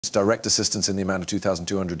direct assistance in the amount of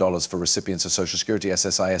 $2,200 for recipients of Social Security,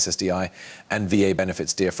 SSI, SSDI, and VA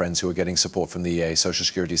benefits. Dear friends who are getting support from the EA, Social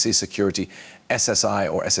Security, Security,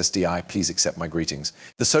 SSI, or SSDI, please accept my greetings.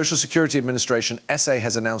 The Social Security Administration, SA,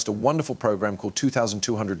 has announced a wonderful program called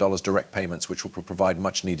 $2,200 direct payments, which will provide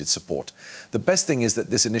much-needed support. The best thing is that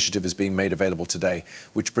this initiative is being made available today,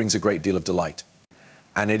 which brings a great deal of delight.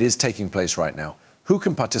 And it is taking place right now. Who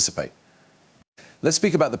can participate? Let's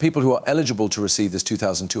speak about the people who are eligible to receive this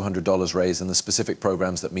 $2,200 raise and the specific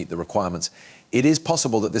programs that meet the requirements. It is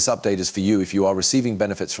possible that this update is for you if you are receiving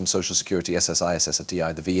benefits from Social Security, SSI,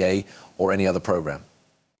 SSDI, the VA, or any other program.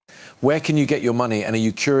 Where can you get your money, and are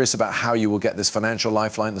you curious about how you will get this financial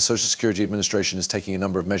lifeline? The Social Security Administration is taking a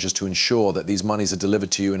number of measures to ensure that these monies are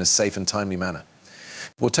delivered to you in a safe and timely manner.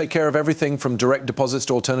 We'll take care of everything from direct deposits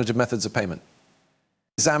to alternative methods of payment.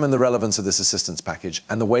 Examine the relevance of this assistance package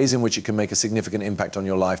and the ways in which it can make a significant impact on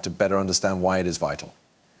your life to better understand why it is vital.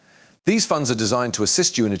 These funds are designed to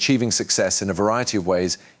assist you in achieving success in a variety of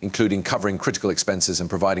ways, including covering critical expenses and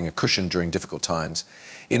providing a cushion during difficult times.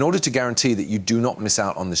 In order to guarantee that you do not miss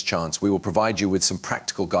out on this chance, we will provide you with some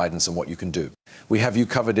practical guidance on what you can do. We have you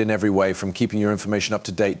covered in every way, from keeping your information up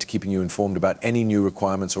to date to keeping you informed about any new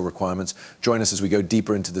requirements. Join us as we go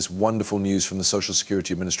deeper into this wonderful news from the Social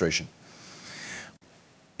Security Administration.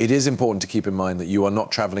 It is important to keep in mind that you are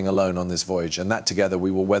not traveling alone on this voyage, and that together we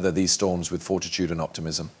will weather these storms with fortitude and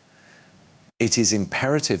optimism. It is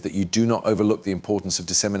imperative that you do not overlook the importance of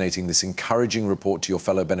disseminating this encouraging report to your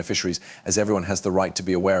fellow beneficiaries, as everyone has the right to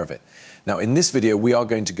be aware of it. Now, in this video, we are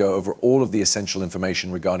going to go over all of the essential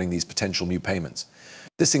information regarding these potential new payments.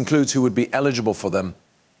 This includes who would be eligible for them,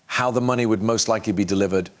 how the money would most likely be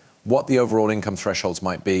delivered, what the overall income thresholds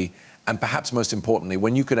might be, and perhaps most importantly,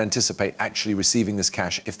 when you could anticipate actually receiving this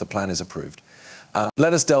cash if the plan is approved.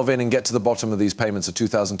 Let us delve in and get to the bottom of these payments of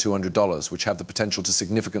 $2,200, which have the potential to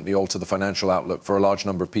significantly alter the financial outlook for a large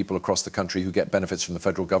number of people across the country who get benefits from the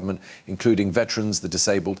federal government, including veterans, the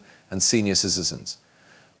disabled, and senior citizens.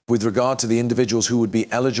 With regard to the individuals who would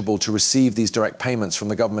be eligible to receive these direct payments from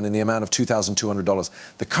the government in the amount of $2,200,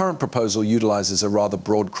 the current proposal utilizes a rather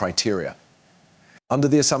broad criteria. Under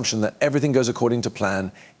the assumption that everything goes according to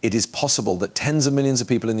plan, it is possible that tens of millions of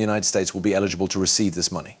people in the United States will be eligible to receive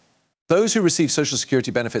this money. Those who receive Social Security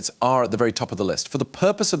benefits are at the very top of the list. For the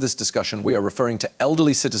purpose of this discussion, we are referring to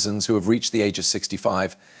elderly citizens who have reached the age of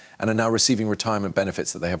 65 and are now receiving retirement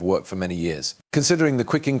benefits that they have worked for many years. Considering the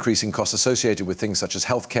quick increase in costs associated with things such as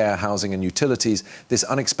healthcare, housing, and utilities, this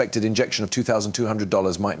unexpected injection of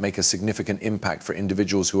 $2,200 might make a significant impact for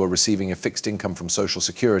individuals who are receiving a fixed income from Social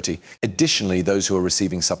Security. Additionally, those who are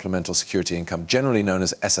receiving supplemental security income, generally known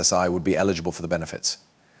as SSI, would be eligible for the benefits.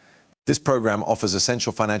 This program offers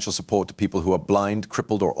essential financial support to people who are blind,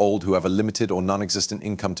 crippled, or old, who have a limited or non-existent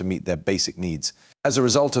income to meet their basic needs. As a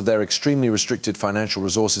result of their extremely restricted financial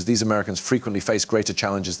resources, these Americans frequently face greater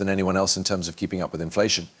challenges than anyone else in terms of keeping up with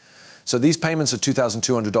inflation. So these payments of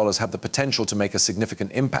 $2,200 have the potential to make a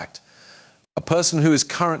significant impact. A person who is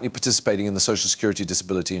currently participating in the Social Security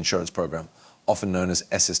Disability Insurance Program, often known as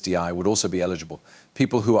SSDI, would also be eligible.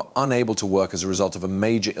 People who are unable to work as a result of a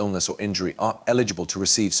major illness or injury are eligible to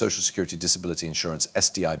receive Social Security Disability Insurance,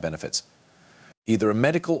 SDI, benefits. Either a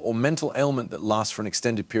medical or mental ailment that lasts for an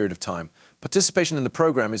extended period of time. Participation in the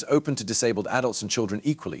program is open to disabled adults and children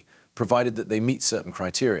equally, provided that they meet certain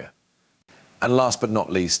criteria. And last but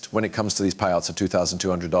not least, when it comes to these payouts of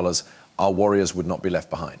 $2,200, our warriors would not be left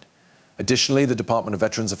behind. Additionally, the Department of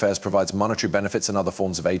Veterans Affairs provides monetary benefits and other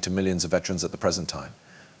forms of aid to millions of veterans at the present time.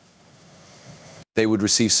 They would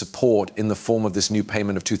receive support in the form of this new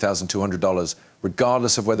payment of $2,200,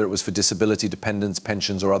 regardless of whether it was for disability, dependents,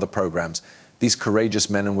 pensions, or other programs. These courageous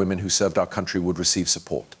men and women who served our country would receive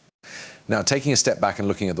support. Now, taking a step back and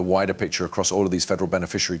looking at the wider picture across all of these federal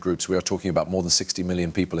beneficiary groups, we are talking about more than 60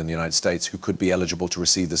 million people in the United States who could be eligible to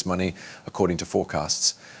receive this money, according to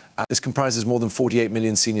forecasts. This comprises more than 48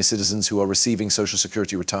 million senior citizens who are receiving Social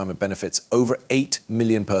Security retirement benefits, over 8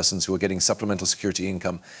 million persons who are getting supplemental security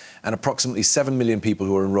income, and approximately 7 million people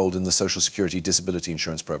who are enrolled in the Social Security Disability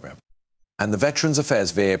Insurance Program. And the Veterans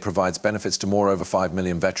Affairs VA provides benefits to over 5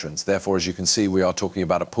 million veterans. Therefore, as you can see, we are talking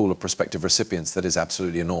about a pool of prospective recipients that is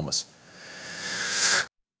absolutely enormous.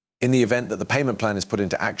 In the event that the payment plan is put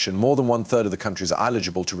into action, more than 1/3 of the countries are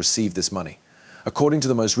eligible to receive this money. According to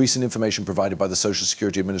the most recent information provided by the Social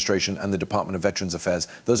Security Administration and the Department of Veterans Affairs,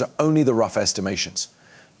 those are only the rough estimations.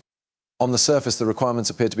 On the surface, the requirements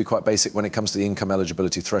appear to be quite basic when it comes to the income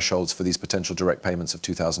eligibility thresholds for these potential direct payments of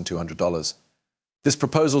 $2,200. This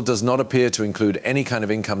proposal does not appear to include any kind of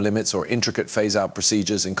income limits or intricate phase-out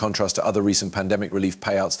procedures, in contrast to other recent pandemic relief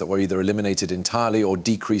payouts that were either eliminated entirely or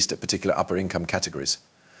decreased at particular upper income categories.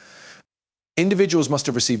 Individuals must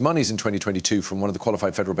have received monies in 2022 from one of the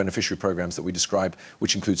qualified federal beneficiary programs that we describe,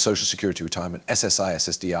 which include Social Security retirement, SSI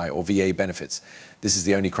SSDI, or VA benefits. This is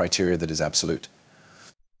the only criteria that is absolute.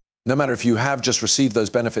 No matter if you have just received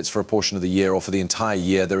those benefits for a portion of the year or for the entire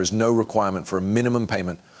year, there is no requirement for a minimum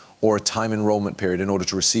payment or a time enrollment period in order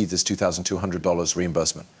to receive this $2,200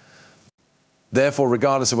 reimbursement. Therefore,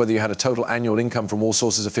 regardless of whether you had a total annual income from all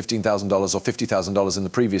sources of $15,000 or $50,000 in the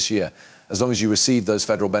previous year, as long as you received those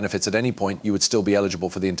federal benefits at any point, you would still be eligible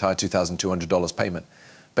for the entire $2,200 payment,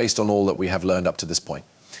 based on all that we have learned up to this point.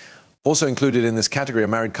 Also included in this category are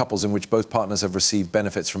married couples in which both partners have received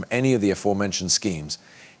benefits from any of the aforementioned schemes.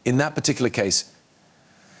 In that particular case,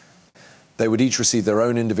 they would each receive their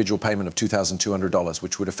own individual payment of $2,200,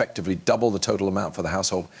 which would effectively double the total amount for the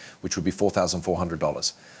household, which would be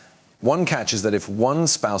 $4,400. One catch is that if one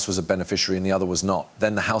spouse was a beneficiary and the other was not,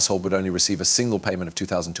 then the household would only receive a single payment of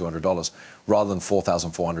 $2,200 rather than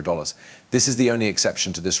 $4,400. This is the only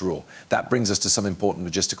exception to this rule. That brings us to some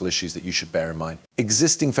important logistical issues that you should bear in mind.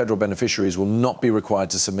 Existing federal beneficiaries will not be required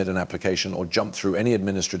to submit an application or jump through any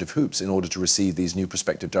administrative hoops in order to receive these new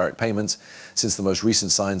prospective direct payments, since the most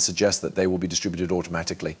recent signs suggest that they will be distributed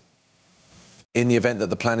automatically. In the event that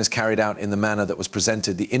the plan is carried out in the manner that was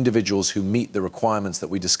presented, the individuals who meet the requirements that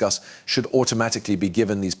we discuss should automatically be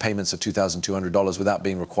given these payments of $2,200 without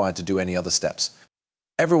being required to do any other steps.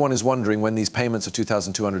 Everyone is wondering when these payments of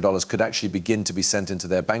 $2,200 could actually begin to be sent into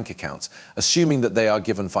their bank accounts, assuming that they are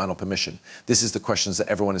given final permission. This is the questions that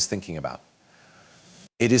everyone is thinking about.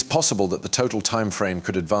 It is possible that the total time frame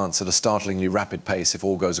could advance at a startlingly rapid pace if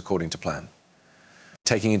all goes according to plan.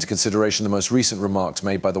 Taking into consideration the most recent remarks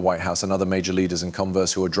made by the White House and other major leaders in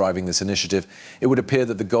Congress who are driving this initiative, it would appear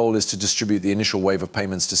that the goal is to distribute the initial wave of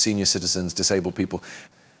payments to senior citizens, disabled people,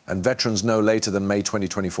 and veterans no later than May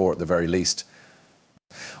 2024 at the very least.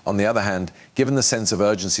 On the other hand, given the sense of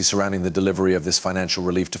urgency surrounding the delivery of this financial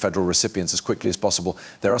relief to federal recipients as quickly as possible,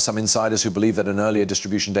 there are some insiders who believe that an earlier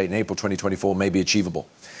distribution date in April 2024 may be achievable.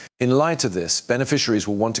 In light of this, beneficiaries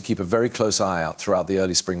will want to keep a very close eye out throughout the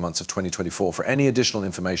early spring months of 2024 for any additional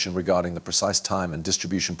information regarding the precise time and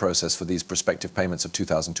distribution process for these prospective payments of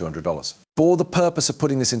 $2,200. For the purpose of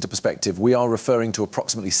putting this into perspective, we are referring to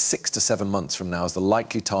approximately 6 to 7 months from now as the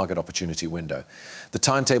likely target opportunity window. The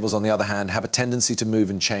timetables, on the other hand, have a tendency to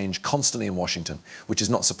move and change constantly in Washington, which is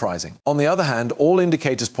not surprising. On the other hand, all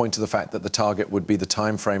indicators point to the fact that the target would be the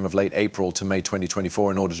time frame of late April to May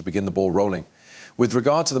 2024 in order to begin the ball rolling. With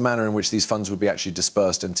regard to the manner in which these funds would be actually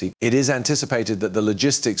dispersed, it is anticipated that the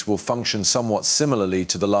logistics will function somewhat similarly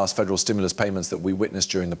to the last federal stimulus payments that we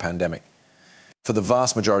witnessed during the pandemic. For the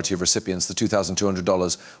vast majority of recipients, the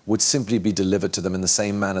 $2,200 would simply be delivered to them in the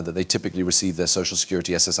same manner that they typically receive their Social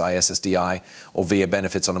Security SSI SSDI or VA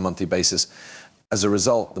benefits on a monthly basis. As a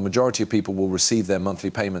result, the majority of people will receive their monthly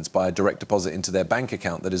payments by a direct deposit into their bank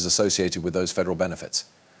account that is associated with those federal benefits.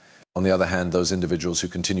 On the other hand, those individuals who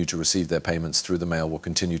continue to receive their payments through the mail will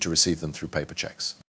continue to receive them through paper checks.